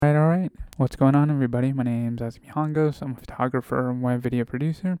What's going on, everybody? My name's Azmi Hongos. I'm a photographer and web video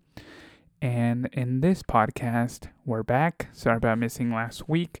producer. And in this podcast, we're back. Sorry about missing last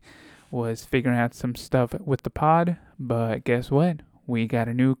week. Was figuring out some stuff with the pod, but guess what? We got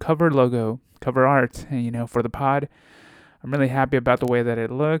a new cover logo, cover art, for the pod. I'm really happy about the way that it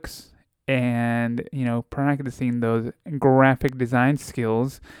looks. And, practicing those graphic design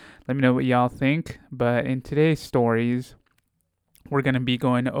skills. Let me know what y'all think. But in today's stories, we're going to be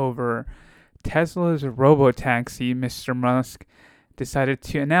going over Tesla's robotaxi. Mr. Musk decided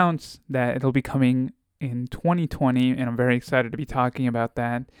to announce that it'll be coming in 2020, and I'm very excited to be talking about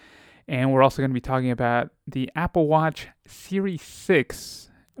that. And we're also going to be talking about the Apple Watch Series 6,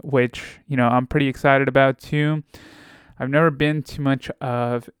 which, I'm pretty excited about too. I've never been too much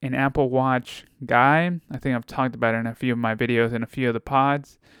of an Apple Watch guy. I think I've talked about it in a few of my videos and a few of the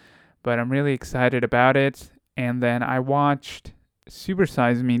pods, but I'm really excited about it. And then I watched Super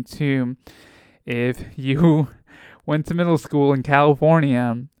Size Me too. If you went to middle school in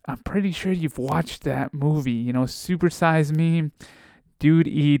California, I'm pretty sure you've watched that movie. Super Size Me. Dude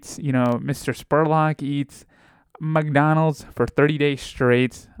eats, Mr. Spurlock eats McDonald's for 30 days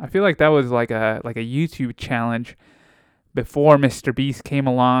straight. I feel like that was like a YouTube challenge before Mr. Beast came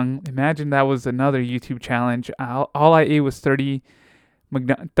along. Imagine that was another YouTube challenge. All I ate was 30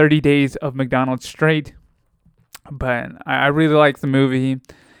 days of McDonald's straight. But I really like the movie,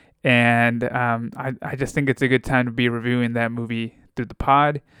 and I just think it's a good time to be reviewing that movie through the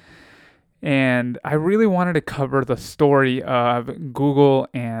pod. And I really wanted to cover the story of Google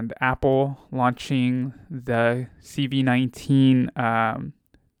and Apple launching the CV19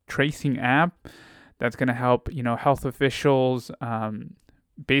 tracing app that's going to help, health officials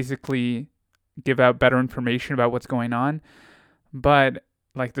basically give out better information about what's going on. But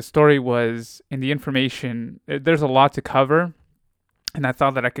like the story was in the information, there's a lot to cover, and I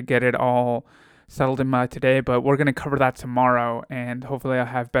thought that I could get it all settled in today, but we're going to cover that tomorrow, and hopefully I'll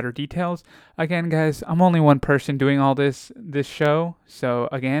have better details. Again, guys, I'm only one person doing all this show, so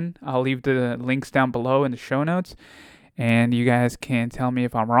again, I'll leave the links down below in the show notes, and you guys can tell me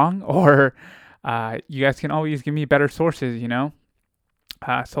if I'm wrong, or you guys can always give me better sources,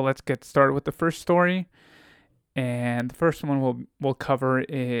 So let's get started with the first story. And the first one we'll cover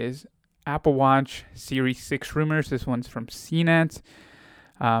is Apple Watch Series 6 rumors. This one's from CNET.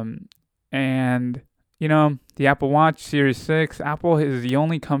 And, the Apple Watch Series 6, Apple is the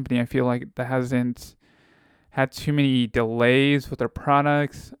only company I feel like that hasn't had too many delays with their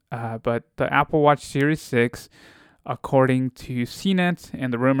products. But the Apple Watch Series 6, according to CNET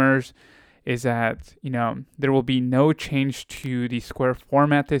and the rumors, is that, there will be no change to the square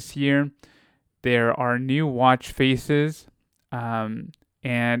format this year. There are new watch faces, and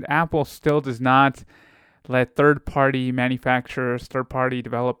Apple still does not let third-party manufacturers, third-party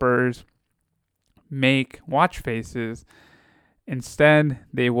developers make watch faces. Instead,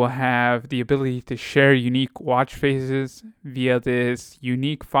 they will have the ability to share unique watch faces via this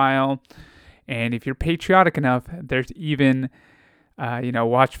unique file. And if you're patriotic enough, there's even,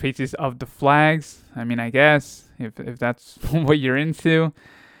 watch faces of the flags. I mean, I guess if that's what you're into,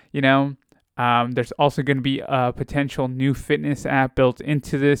 there's also going to be a potential new fitness app built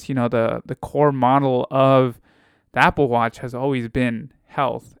into this. The core model of the Apple Watch has always been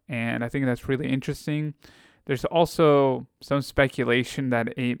health, and I think that's really interesting. There's also some speculation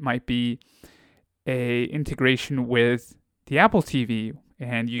that it might be a integration with the Apple TV,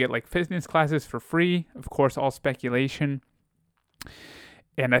 and you get like fitness classes for free. Of course, all speculation.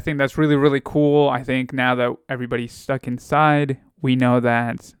 And I think that's really, really cool. I think now that everybody's stuck inside, we know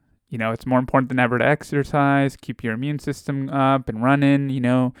that it's more important than ever to exercise, keep your immune system up and running,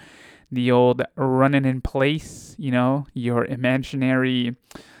 the old running in place, your imaginary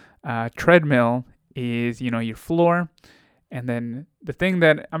treadmill is, your floor. And then the thing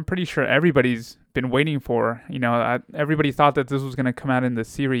that I'm pretty sure everybody's been waiting for, everybody thought that this was going to come out in the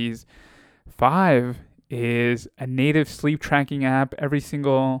Series 5, is a native sleep tracking app. Every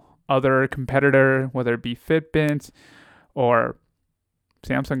single other competitor, whether it be Fitbit or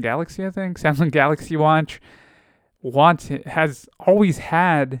Samsung Galaxy, Samsung Galaxy Watch has always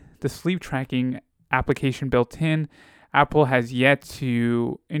had the sleep tracking application built in. Apple has yet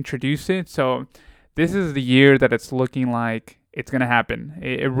to introduce it. So this is the year that it's looking like it's going to happen.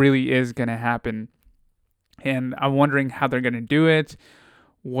 It really is going to happen. And I'm wondering how they're going to do it,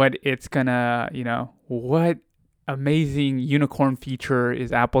 what it's going to, what amazing unicorn feature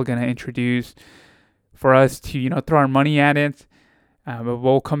is Apple going to introduce for us to, throw our money at it. But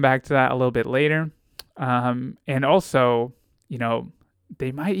we'll come back to that a little bit later. And also,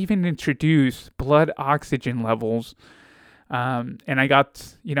 they might even introduce blood oxygen levels And I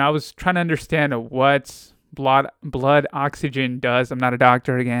got, I was trying to understand what blood oxygen does. I'm not a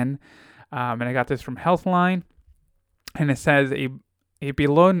doctor again. And I got this from Healthline, and it says a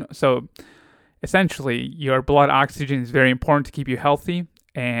below, so essentially your blood oxygen is very important to keep you healthy.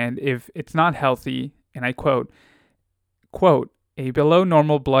 And if it's not healthy, and I quote, a below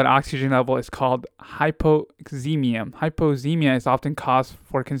normal blood oxygen level is called hypoxemia. Hypoxemia is often cause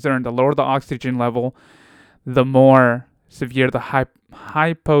for concern. The lower the oxygen level, the more severe the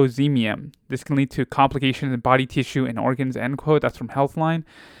hypoxemia. This can lead to complications in body tissue and organs, end quote. That's from Healthline.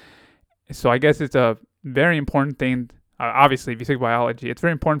 So I guess it's a very important thing. Obviously, if you take biology, it's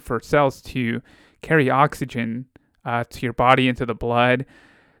very important for cells to carry oxygen to your body, into the blood.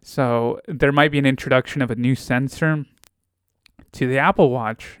 So there might be an introduction of a new sensor to the Apple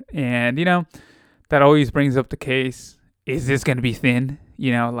Watch. And, that always brings up the case, is this going to be thin?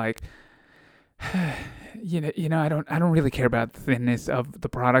 I don't really care about the thinness of the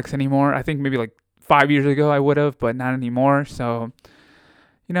products anymore. I think maybe like 5 years ago I would have, but not anymore. So,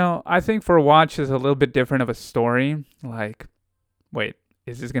 I think for a watch is a little bit different of a story. Like, wait,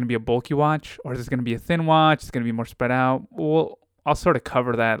 is this going to be a bulky watch, or is this going to be a thin watch? It's going to be more spread out. Well, I'll sort of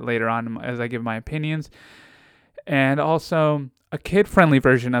cover that later on as I give my opinions. And also a kid-friendly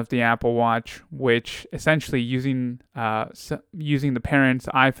version of the Apple Watch, which essentially using the parent's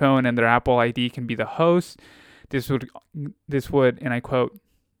iPhone and their Apple ID can be the host. This would, and I quote,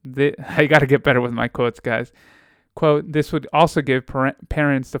 I got to get better with my quotes, guys. Quote, this would also give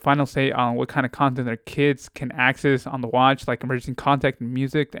parents the final say on what kind of content their kids can access on the watch, like emergency contact and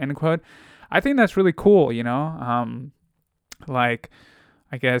music, end quote. I think that's really cool, everybody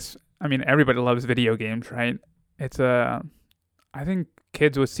loves video games, right? I think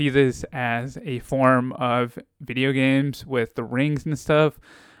kids would see this as a form of video games with the rings and stuff.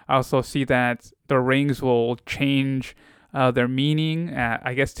 I also see that the rings will change their meaning,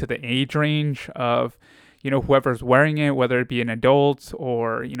 I guess, to the age range of, whoever's wearing it, whether it be an adult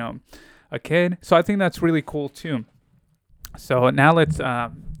or, a kid. So I think that's really cool too. So now let's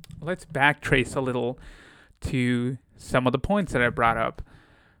backtrace a little to some of the points that I brought up.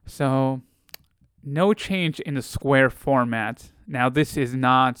 So no change in the square format. Now this is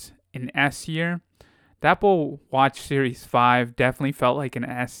not an S year. The Apple Watch Series 5 definitely felt like an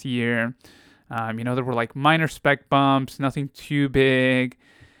S year. There were like minor spec bumps, nothing too big.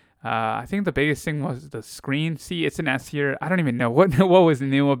 I think the biggest thing was the screen. See, it's an S here. I don't even know what was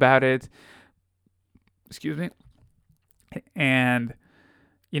new about it. Excuse me. And,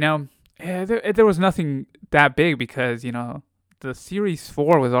 there was nothing that big because, the Series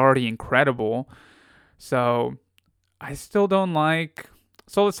 4 was already incredible. So I still don't like...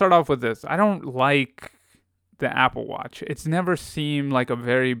 So let's start off with this. I don't like the Apple Watch. It's never seemed like a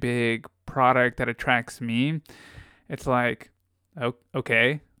very big product that attracts me. It's like,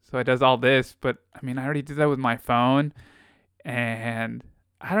 okay... So it does all this, but I already did that with my phone, and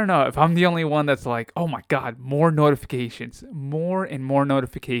I don't know if I'm the only one that's like, oh my God, more notifications, more and more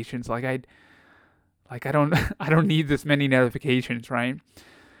notifications. I don't need this many notifications, right?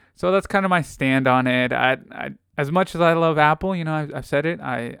 So that's kind of my stand on it. I as much as I love Apple, I've said it.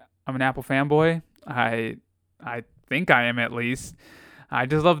 I'm an Apple fanboy. I think I am, at least. I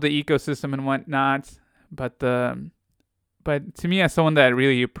just love the ecosystem and whatnot, But to me, as someone that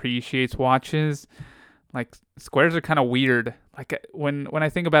really appreciates watches, like, squares are kind of weird. Like, when I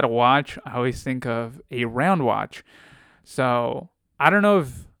think about a watch, I always think of a round watch. So I don't know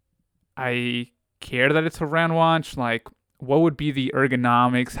if I care that it's a round watch. Like, what would be the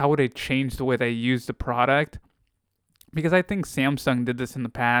ergonomics? How would it change the way they use the product? Because I think Samsung did this in the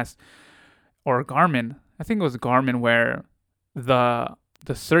past, or Garmin. I think it was Garmin, where the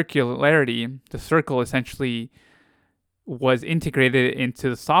circularity, the circle essentially was integrated into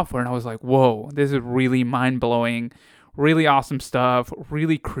the software, and I was like, whoa, this is really mind-blowing, really awesome stuff,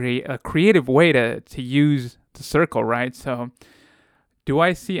 really a creative way to use the circle, right? So do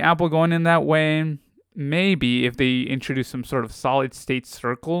I see Apple going in that way? Maybe, if they introduce some sort of solid state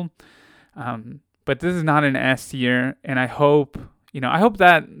circle. But this is not an S year, and I hope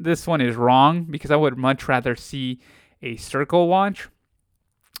that this one is wrong, because I would much rather see a circle watch.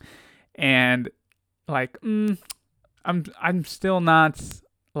 And I'm still not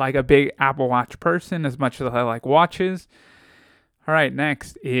like a big Apple Watch person as much as I like watches. All right,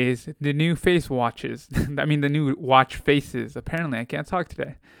 next is the new face watches. The new watch faces. Apparently, I can't talk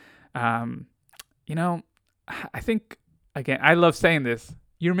today. I think, again, I love saying this.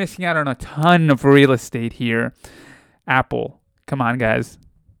 You're missing out on a ton of real estate here. Apple, come on, guys.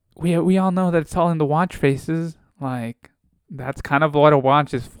 We all know that it's all in the watch faces. Like, that's kind of what a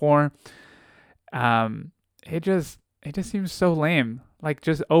watch is for. it just seems so lame. Like,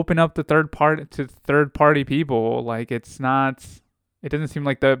 just open up the third party people. Like, it's not. It doesn't seem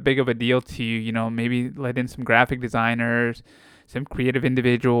like that big of a deal to you. You know, maybe let in some graphic designers, some creative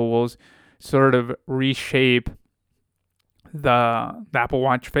individuals, sort of reshape the Apple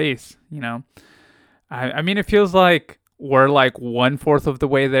Watch face. You know, I mean, it feels like we're like 1/4 of the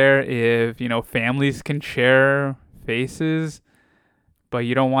way there. If families can share faces, but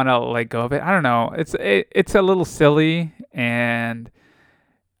you don't want to let go of it. I don't know. It's a little silly, and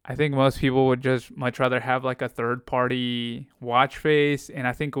I think most people would just much rather have like a third party watch face, and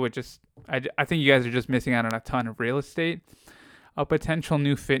I think it would just. I think you guys are just missing out on a ton of real estate. A potential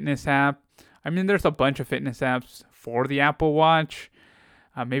new fitness app. I mean, there's a bunch of fitness apps for the Apple Watch.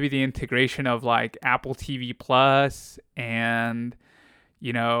 Maybe the integration of like Apple TV Plus and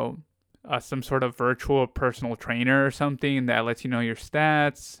some sort of virtual personal trainer or something that lets you know your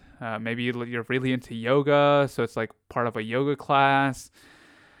stats. Maybe you're really into yoga, so it's like part of a yoga class,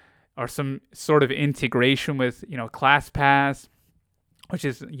 or some sort of integration with ClassPass, which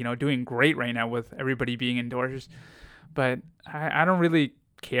is doing great right now with everybody being indoors. But I don't really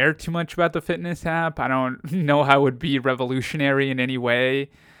care too much about the fitness app. I don't know how it would be revolutionary in any way,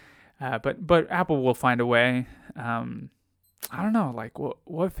 but Apple will find a way. I don't know, like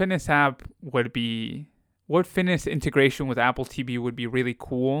what fitness app would be, what fitness integration with Apple TV would be really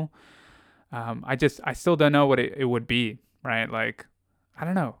cool. I still don't know what it would be, right? Like, I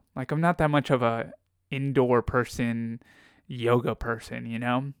don't know. Like, I'm not that much of a indoor person, yoga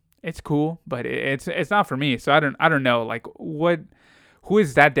person. It's cool, but it's not for me. So I don't know. Like, who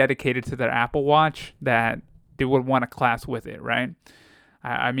is that dedicated to their Apple Watch that they would want a class with it, right?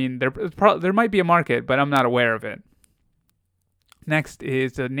 I mean, there might be a market, but I'm not aware of it. Next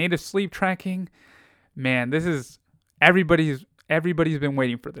is the native sleep tracking. Man, this is everybody's been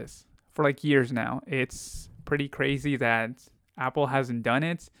waiting for this for like years now. It's pretty crazy that Apple hasn't done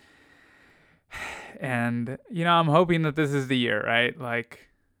it. And I'm hoping that this is the year, right? Like,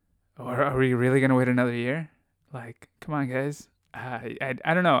 or are we really gonna wait another year? Like, come on, guys. I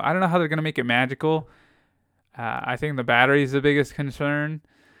don't know. I don't know how they're gonna make it magical. I think the battery is the biggest concern,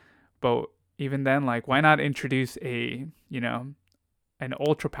 but even then, like, why not introduce an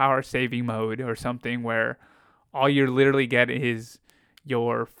ultra power saving mode or something where all you literally get is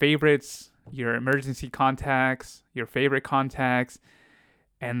your favorites, your emergency contacts, your favorite contacts,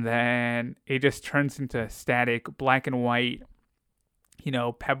 and then it just turns into a static black and white,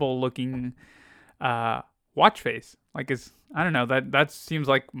 pebble looking watch face. Like, I don't know, that seems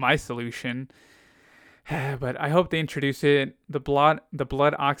like my solution. But I hope they introduce it. The blood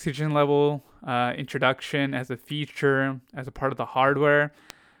oxygen level introduction as a feature, as a part of the hardware.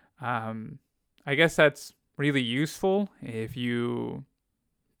 I guess that's really useful if you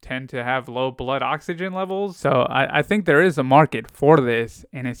tend to have low blood oxygen levels. So I think there is a market for this,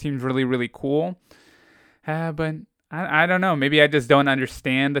 and it seems really, really cool. But I don't know. Maybe I just don't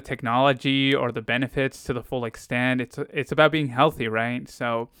understand the technology or the benefits to the full extent. It's about being healthy, right?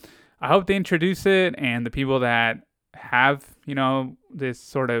 So I hope they introduce it, and the people that have, this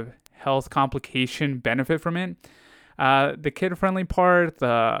sort of health complication benefit from it. The kid-friendly part,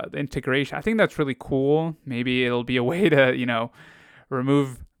 the integration, I think that's really cool. Maybe it'll be a way to,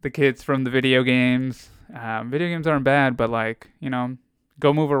 remove the kids from the video games. Video games aren't bad, but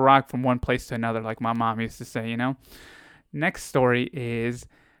go move a rock from one place to another, like my mom used to say, Next story is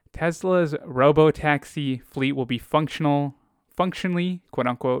Tesla's robo-taxi fleet will be functionally, quote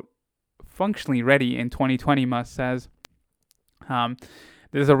unquote, functionally ready in 2020, Musk says.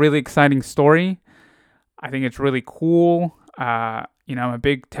 This is a really exciting story. I think it's really cool. I'm a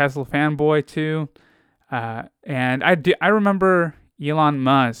big Tesla fanboy too. And I remember Elon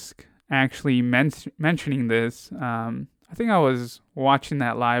Musk actually mentioning this. I think I was watching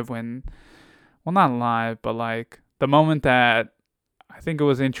that live not live, but like the moment that I think it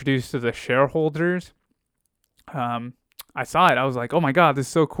was introduced to the shareholders. I saw it. I was like, oh my God, this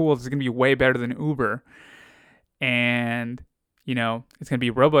is so cool. This is going to be way better than Uber. And, it's going to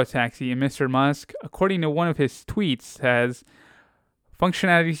be robotaxi. And Mr. Musk, according to one of his tweets, says,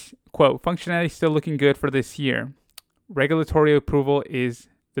 functionality still looking good for this year. Regulatory approval is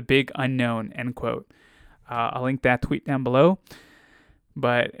the big unknown, end quote. I'll link that tweet down below.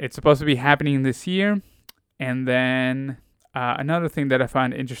 But it's supposed to be happening this year. And then another thing that I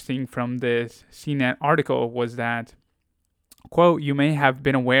found interesting from this CNET article was that, quote, you may have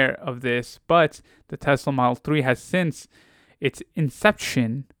been aware of this, but the Tesla Model 3 has since its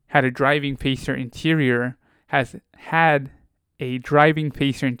inception had a driving facer interior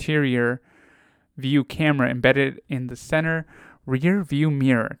view camera embedded in the center rear view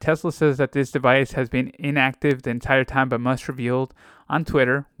mirror. Tesla says that this device has been inactive the entire time, but Musk revealed on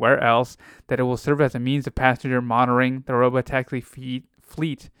Twitter, where else, that it will serve as a means of passenger monitoring the robotaxi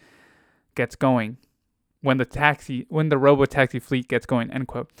fleet gets going. When the robotaxi fleet gets going, end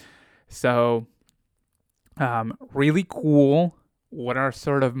quote. So, really cool. What are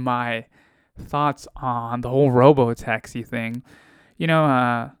sort of my thoughts on the whole robotaxi thing?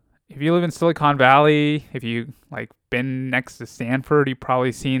 If you live in Silicon Valley, if you like been next to Stanford, you've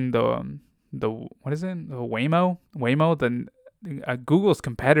probably seen the what is it? The Waymo, Google's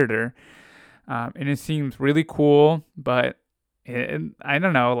competitor, and it seems really cool. But I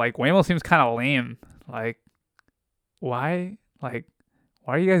don't know, like Waymo seems kind of lame. Like, why? Like,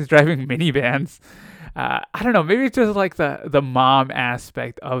 why are you guys driving minivans? I don't know. Maybe it's just like the mom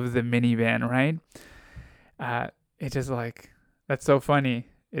aspect of the minivan, right? It's just like that's so funny.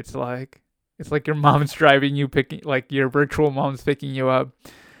 It's like your mom's driving you, picking like your virtual mom's picking you up.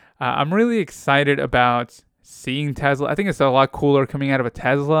 I'm really excited about seeing Tesla. I think it's a lot cooler coming out of a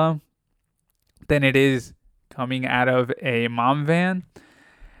Tesla than it is coming out of a mom van.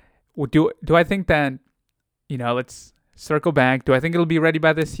 Do I think that, let's circle back. Do I think it'll be ready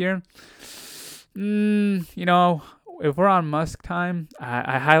by this year? If we're on Musk time,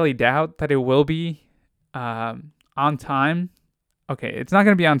 I highly doubt that it will be on time. Okay, it's not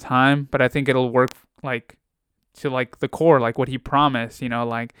going to be on time, but I think it'll work like to like the core, like what he promised,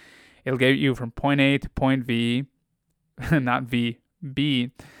 like it'll get you from point A to point V, not V,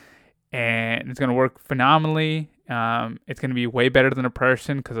 B, and it's going to work phenomenally. It's going to be way better than a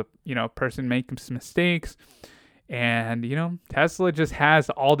person because, a person makes mistakes. And, Tesla just has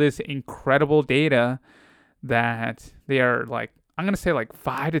all this incredible data that they are like, I'm going to say like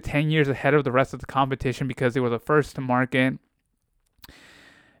 5 to 10 years ahead of the rest of the competition because they were the first to market.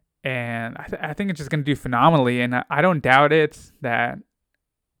 And I think it's just going to do phenomenally. And I don't doubt it that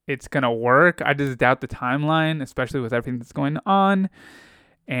it's going to work. I just doubt the timeline, especially with everything that's going on.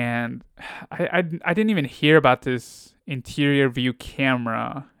 And I didn't even hear about this interior view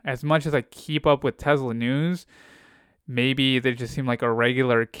camera. As much as I keep up with Tesla news, maybe they just seem like a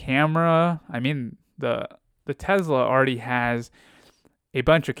regular camera. I mean, the Tesla already has a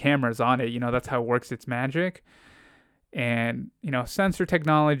bunch of cameras on it. That's how it works its magic. And, sensor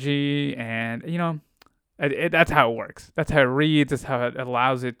technology and, that's how it works. That's how it reads. That's how it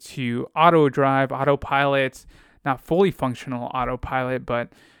allows it to auto drive, autopilot, not fully functional autopilot,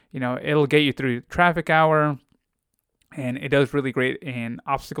 but, it'll get you through traffic hour. And it does really great in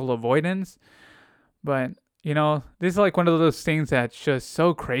obstacle avoidance. But, this is like one of those things that's just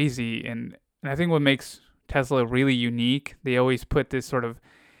so crazy. And I think what makes Tesla really unique, they always put this sort of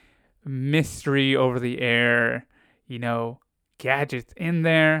mystery over the air, gadgets in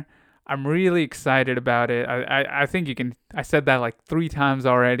there. I'm really excited about it. I think I said that like 3 times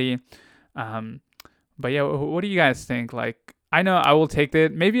already. But yeah, what do you guys think? Like, I know I will take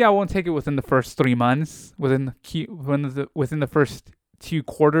it. Maybe I won't take it within the first 3 months, within the first 2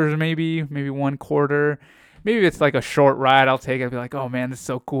 quarters, maybe 1 quarter. Maybe it's like a short ride. I'll take it. I'll be like, oh man, this is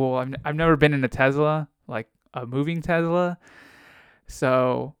so cool. I've never been in a Tesla, like a moving Tesla.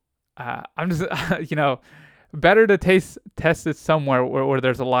 So I'm just, better to test it somewhere where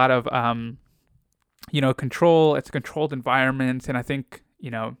there's a lot of, control. It's a controlled environment, and I think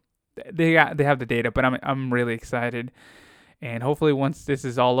they have the data. But I'm really excited, and hopefully once this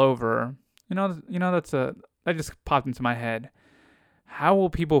is all over, that just popped into my head. How will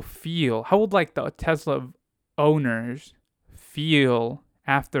people feel? How would like the Tesla owners feel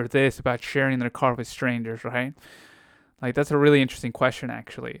after this about sharing their car with strangers, right? Like, that's a really interesting question,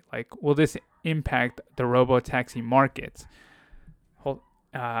 actually. Like, will this impact the robotaxi market?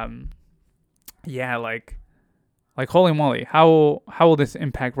 Yeah, like holy moly, how will this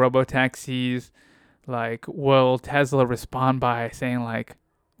impact robotaxis? Like, will Tesla respond by saying like,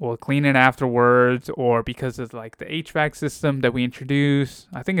 we'll clean it afterwards, or because of like the HVAC system that we introduce?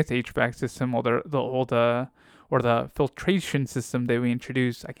 I think it's HVAC system or the filtration system that we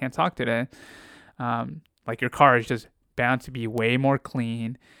introduced. I can't talk today. Like, your car is just bound to be way more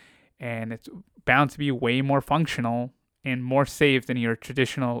clean, and it's bound to be way more functional and more safe than your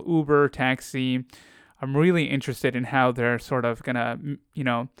traditional Uber taxi. I'm really interested in how they're sort of gonna,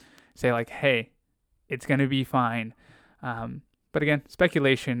 say like, hey, it's gonna be fine. But again,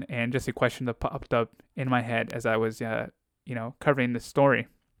 speculation and just a question that popped up in my head as I was, covering this story.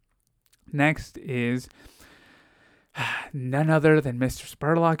 Next is none other than Mr.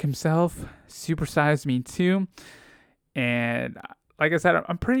 Spurlock himself, Supersize Me 2. And like I said,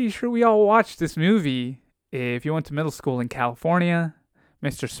 I'm pretty sure we all watched this movie. If you went to middle school in California,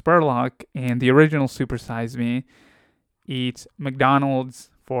 Mr. Spurlock and the original Supersize Me eats McDonald's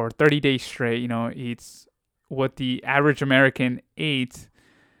for 30 days straight, eats what the average American ate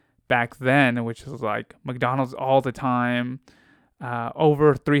back then, which is like McDonald's all the time,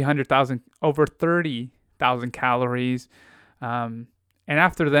 over 30,000 calories. And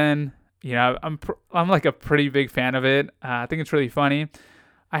after then, I'm like a pretty big fan of it. I think it's really funny.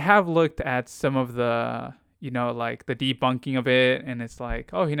 I have looked at some of the, like the debunking of it, and it's like,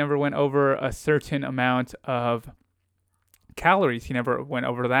 oh, he never went over a certain amount of calories. He never went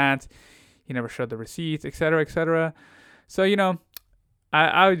over that. He never showed the receipts, etc., etc. So,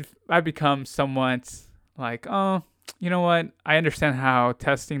 I've become somewhat like, oh, you know what? I understand how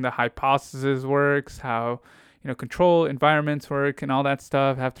testing the hypothesis works, how, control environments work and all that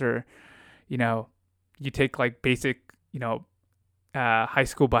stuff after, you take like basic, high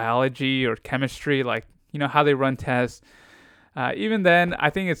school biology or chemistry, like, how they run tests. Even then, I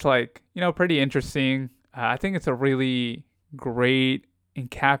think it's like, pretty interesting. I think it's a really great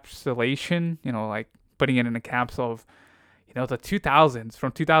encapsulation, like putting it in a capsule of, the 2000s,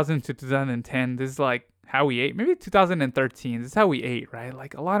 from 2000 to 2010. This is like how we ate. Maybe 2013. This is how we ate, right?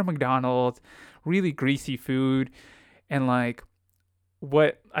 Like a lot of McDonald's, really greasy food. And like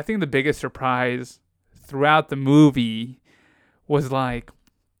what I think the biggest surprise throughout the movie was like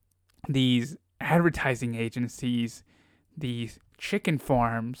these advertising agencies, these chicken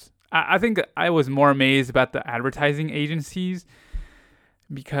farms. I think I was more amazed about the advertising agencies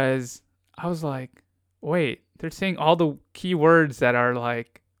because I was like, wait, they're saying all the keywords that are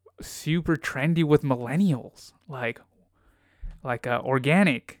like super trendy with millennials, like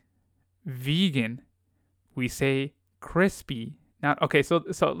organic, vegan. We say crispy. Now, okay, so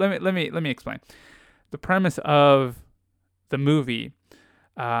let me explain. The premise of the movie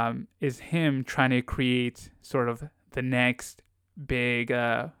is him trying to create sort of the next big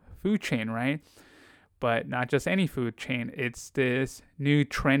food chain, right? But not just any food chain. It's this new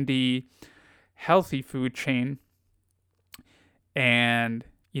trendy healthy food chain, and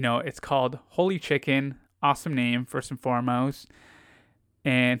it's called Holy Chicken. Awesome name, first and foremost.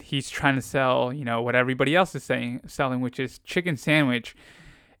 And he's trying to sell what everybody else is selling, which is chicken sandwich.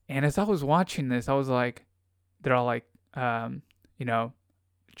 And as I was watching this, I was like, they're all like,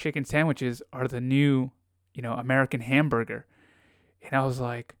 chicken sandwiches are the new American hamburger. And I was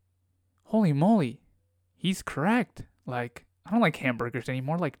like, holy moly, he's correct. Like, I don't like hamburgers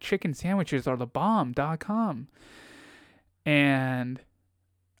anymore. Like, chicken sandwiches are the bomb.com. And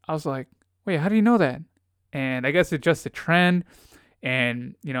I was like, wait, how do you know that? And I guess it's just a trend.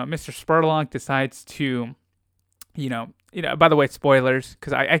 And, Mr. Spurlock decides to, by the way, spoilers,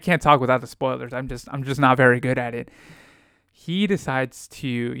 because I can't talk without the spoilers. I'm just not very good at it. He decides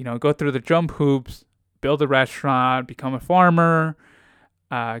to, go through the jump hoops, build a restaurant, become a farmer,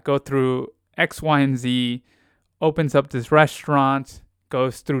 go through X, Y, and Z, opens up this restaurant,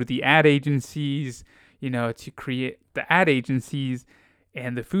 goes through the ad agencies, to create the ad agencies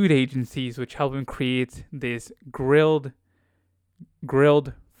and the food agencies, which help him create this grilled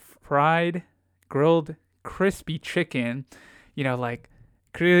crispy chicken. Like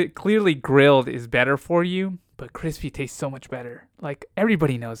clearly grilled is better for you, but crispy tastes so much better. Like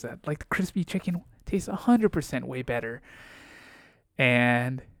everybody knows that. Like the crispy chicken tastes 100% way better.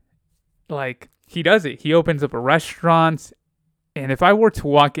 And like he does it. He opens up a restaurant, and if I were to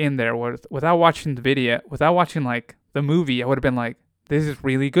walk in there without watching the video, without watching like the movie, I would have been like, this is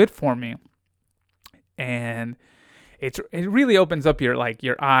really good for me. And it really opens up your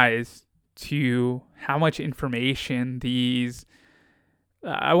eyes to how much information these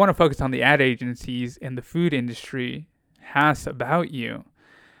I want to focus on the ad agencies and the food industry has about you.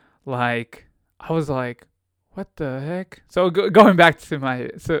 Like I was like, what the heck? So going back to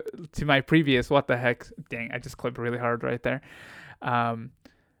my previous what the heck, dang, I just clipped really hard right there.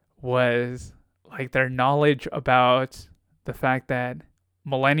 Was like their knowledge about the fact that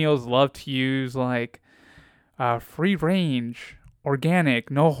millennials love to use like free range,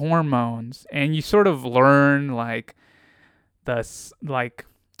 organic, no hormones, and you sort of learn like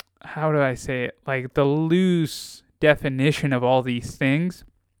how do I say it? Like the loose definition of all these things.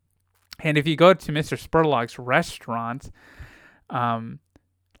 And if you go to Mr. Spurlock's restaurant,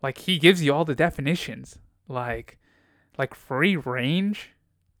 like he gives you all the definitions, like free range.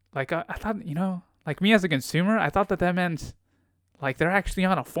 Like I thought, like me as a consumer, I thought that meant like they're actually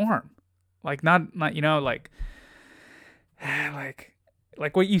on a farm, like not like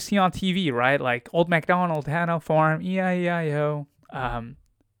like what you see on TV, right? Like Old MacDonald had a farm, E-I-E-I-O.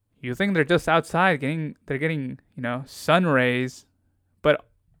 You think they're just outside getting sun rays, but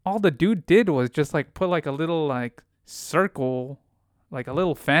all the dude did was just like put like a little like circle, like a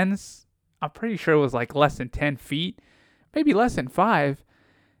little fence. I'm pretty sure it was like less than 10 feet, maybe less than 5,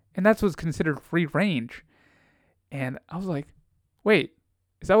 and that's what's considered free range. And I was like, wait,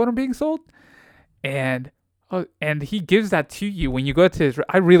 is that what I'm being sold? And he gives that to you when you go to his.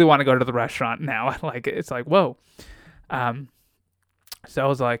 I really want to go to the restaurant now. Like, it's like, whoa. So I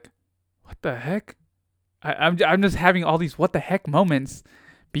was like, what the heck? I'm just having all these what the heck moments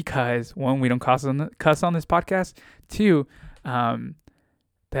because one, we don't cuss on this podcast. Two,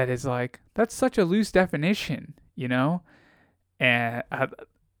 that is like, that's such a loose definition, you know. And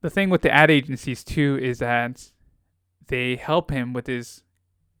the thing with the ad agencies too is that they help him with his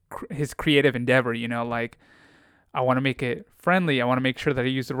creative endeavor, you know, like, I want to make it friendly. I want to make sure that I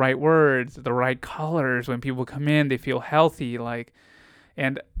use the right words, the right colors. When people come in, they feel healthy. Like,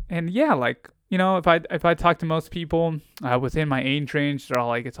 and yeah, like, you know, if I talk to most people within my age range, they're all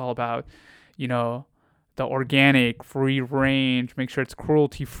like, it's all about, you know, the organic, free range, make sure it's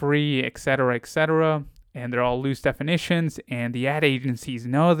cruelty free, etc., etc. And they're all loose definitions. And the ad agencies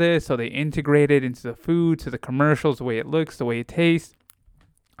know this, so they integrate it into the food, to the commercials, the way it looks, the way it tastes.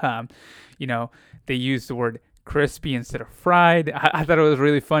 You know, they use the word crispy instead of fried. I thought it was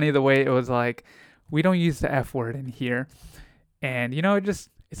really funny the way it was like, we don't use the F word in here. And, you know, it's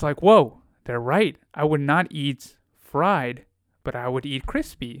like, whoa, they're right. I would not eat fried, but I would eat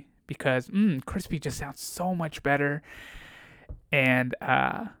crispy because crispy just sounds so much better. And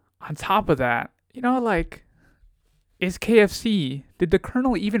on top of that, you know, like, is KFC, did the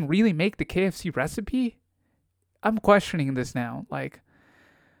Colonel even really make the KFC recipe? I'm questioning this now. Like,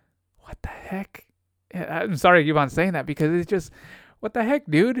 what the heck? I'm sorry I keep on saying that because it's just, what the heck,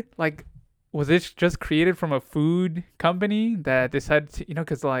 dude? Like, was it just created from a food company that decided to, you know,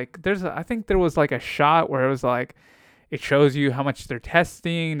 because like, I think there was like a shot where it was like, it shows you how much they're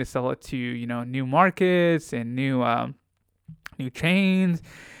testing to sell it to, you know, new markets and new chains.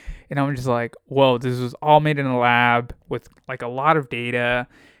 And I'm just like, whoa, this was all made in a lab with like a lot of data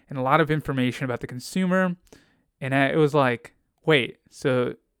and a lot of information about the consumer. And it was like, wait,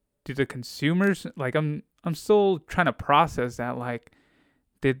 so do the consumers, like, I'm still trying to process that. Like,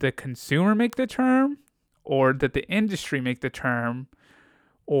 did the consumer make the term, or did the industry make the term,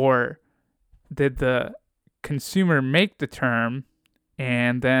 or did the consumer make the term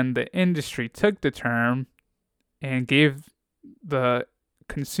and then the industry took the term and gave the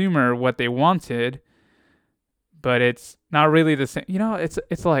consumer what they wanted, but it's not really the same. You know,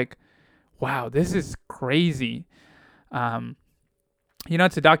 it's like, wow, this is crazy. You know,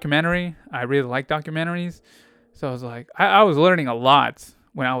 it's a documentary. I really like documentaries. So I was like, I was learning a lot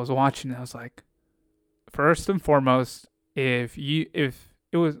when I was watching it. I was like, first and foremost, if it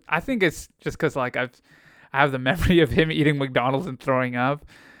was, I think it's just because like I have the memory of him eating McDonald's and throwing up.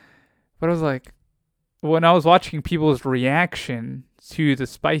 But I was like, when I was watching people's reaction to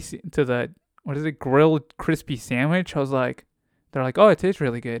the what is it, grilled crispy sandwich, I was like, they're like, oh, it tastes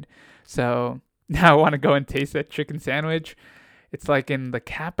really good. So now I want to go and taste that chicken sandwich. It's like in the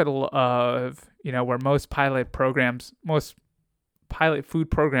capital of, you know, where most pilot food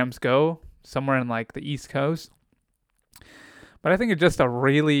programs go, somewhere in like the East Coast. But I think it's just a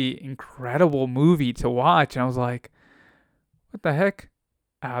really incredible movie to watch. And I was like, what the heck?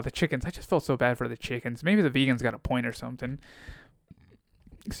 The chickens. I just felt so bad for the chickens. Maybe the vegans got a point or something.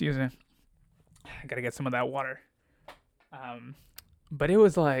 Excuse me. I gotta get some of that water. But it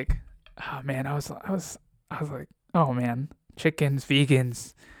was like, oh man, I was like, oh man, chickens,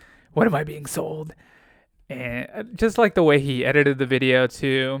 vegans, what am I being sold? And just like the way he edited the video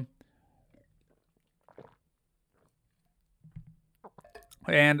too.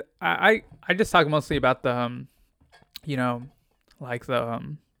 And I just talk mostly about the you know, like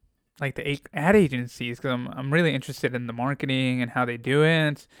the ad agencies, because I'm really interested in the marketing and how they do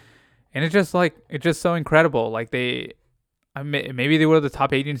it. And it's just so incredible. Like maybe they were the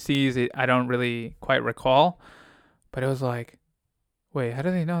top agencies. I don't really quite recall, but it was like, wait, how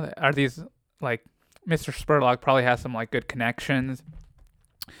do they know that? Are these like, Mr. Spurlock probably has some like good connections.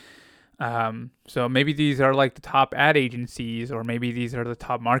 So maybe these are like the top ad agencies, or maybe these are the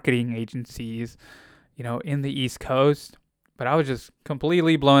top marketing agencies, you know, in the East Coast. But I was just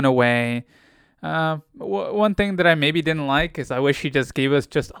completely blown away. One thing that I maybe didn't like is I wish he just gave us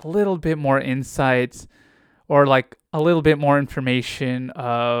just a little bit more insights, or like a little bit more information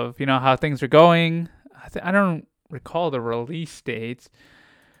of, you know, how things are going. I don't recall the release dates,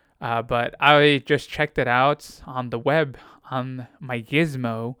 but I just checked it out on the web on my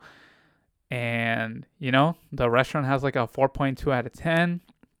Gizmo, and you know, the restaurant has like a 4.2 out of 10.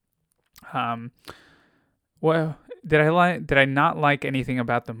 Well, did I not like anything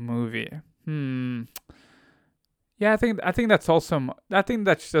about the movie? Yeah, I think that's also, I think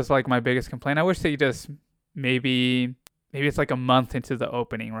that's just like my biggest complaint. I wish they just maybe maybe it's like a month into the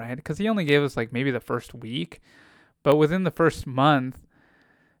opening, right? Because he only gave us like maybe the first week, but within the first month,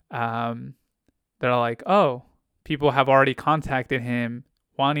 um, they're like, oh, people have already contacted him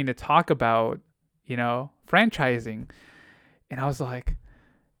wanting to talk about, franchising. And I was like,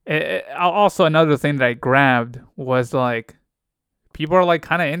 also another thing that I grabbed was like, people are like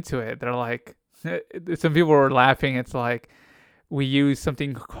kind of into it. They're like, some people were laughing. It's like, we use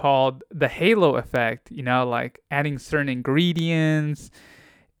something called the halo effect, like adding certain ingredients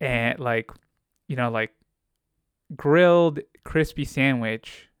and like grilled crispy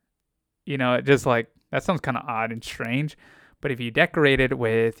sandwich, just like that sounds kind of odd and strange. But if you decorate it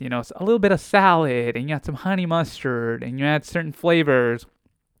with, a little bit of salad and you add some honey mustard and you add certain flavors,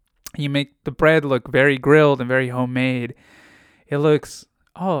 you make the bread look very grilled and very homemade. It looks,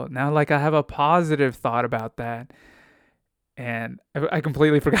 oh, now like I have a positive thought about that. And I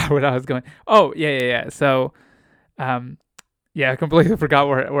completely forgot what I was going. Oh, yeah. So, I completely forgot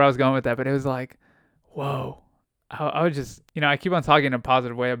where I was going with that. But it was like, whoa. I was just, I keep on talking in a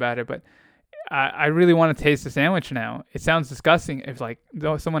positive way about it, but I really want to taste the sandwich now. It sounds disgusting. If like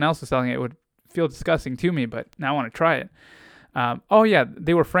though someone else was selling it, it would feel disgusting to me, but now I want to try it. Oh yeah,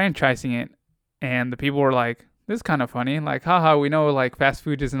 they were franchising it, and the people were like, "This is kind of funny." Like, haha, we know like fast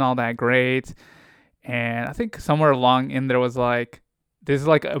food isn't all that great, and I think somewhere along in there was like, "This is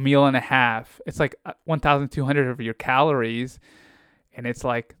like a meal and a half. It's like 1,200 of your calories." And it's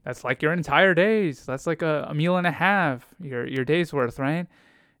like, that's like your entire days. That's like a meal and a half, your day's worth, right?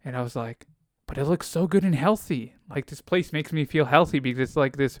 And I was like, but it looks so good and healthy. Like this place makes me feel healthy because it's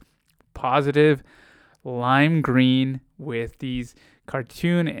like this positive lime green with these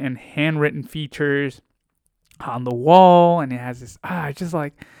cartoon and handwritten features on the wall. And it has this, just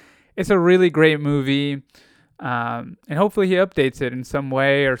like, it's a really great movie. And hopefully he updates it in some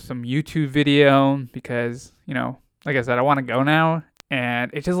way or some YouTube video because, like I said, I want to go now.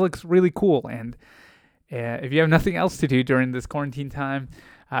 And it just looks really cool. And if you have nothing else to do during this quarantine time,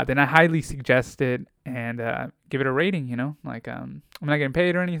 then I highly suggest it and give it a rating. Like I'm not getting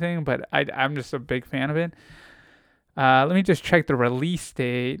paid or anything, but I'm just a big fan of it. Let me just check the release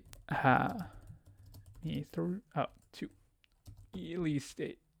date. Release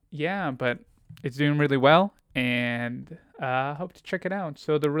date. Yeah, but it's doing really well, and I hope to check it out.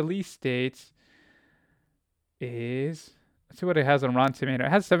 So the release date is. Let's see what it has on Rotten Tomato. It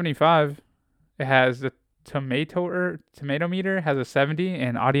has 75. It has the tomato meter has a 70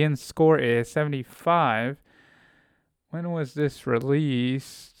 and audience score is 75. When was this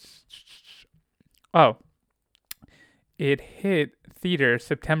released? Oh, it hit theater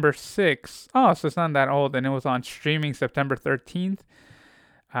September 6th. Oh, so it's not that old, and it was on streaming September 13th.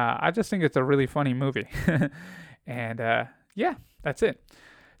 I just think it's a really funny movie. And yeah, that's it.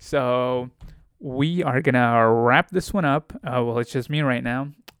 So we are going to wrap this one up. Well, it's just me right now.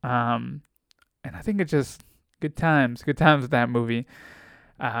 And I think it's just good times with that movie.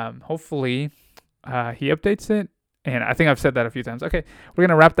 Hopefully he updates it. And I think I've said that a few times. Okay, we're going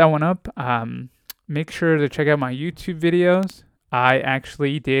to wrap that one up. Make sure to check out my YouTube videos. I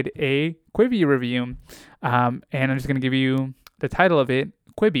actually did a Quibi review. And I'm just going to give you the title of it,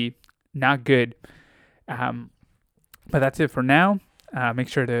 Quibi, Not Good. But that's it for now. Make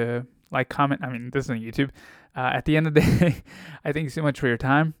sure to like, comment. I mean, this isn't YouTube. At the end of the day, I thank you so much for your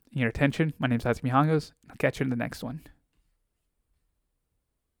time and your attention. My name is Hatsumi Hongos. I'll catch you in the next one.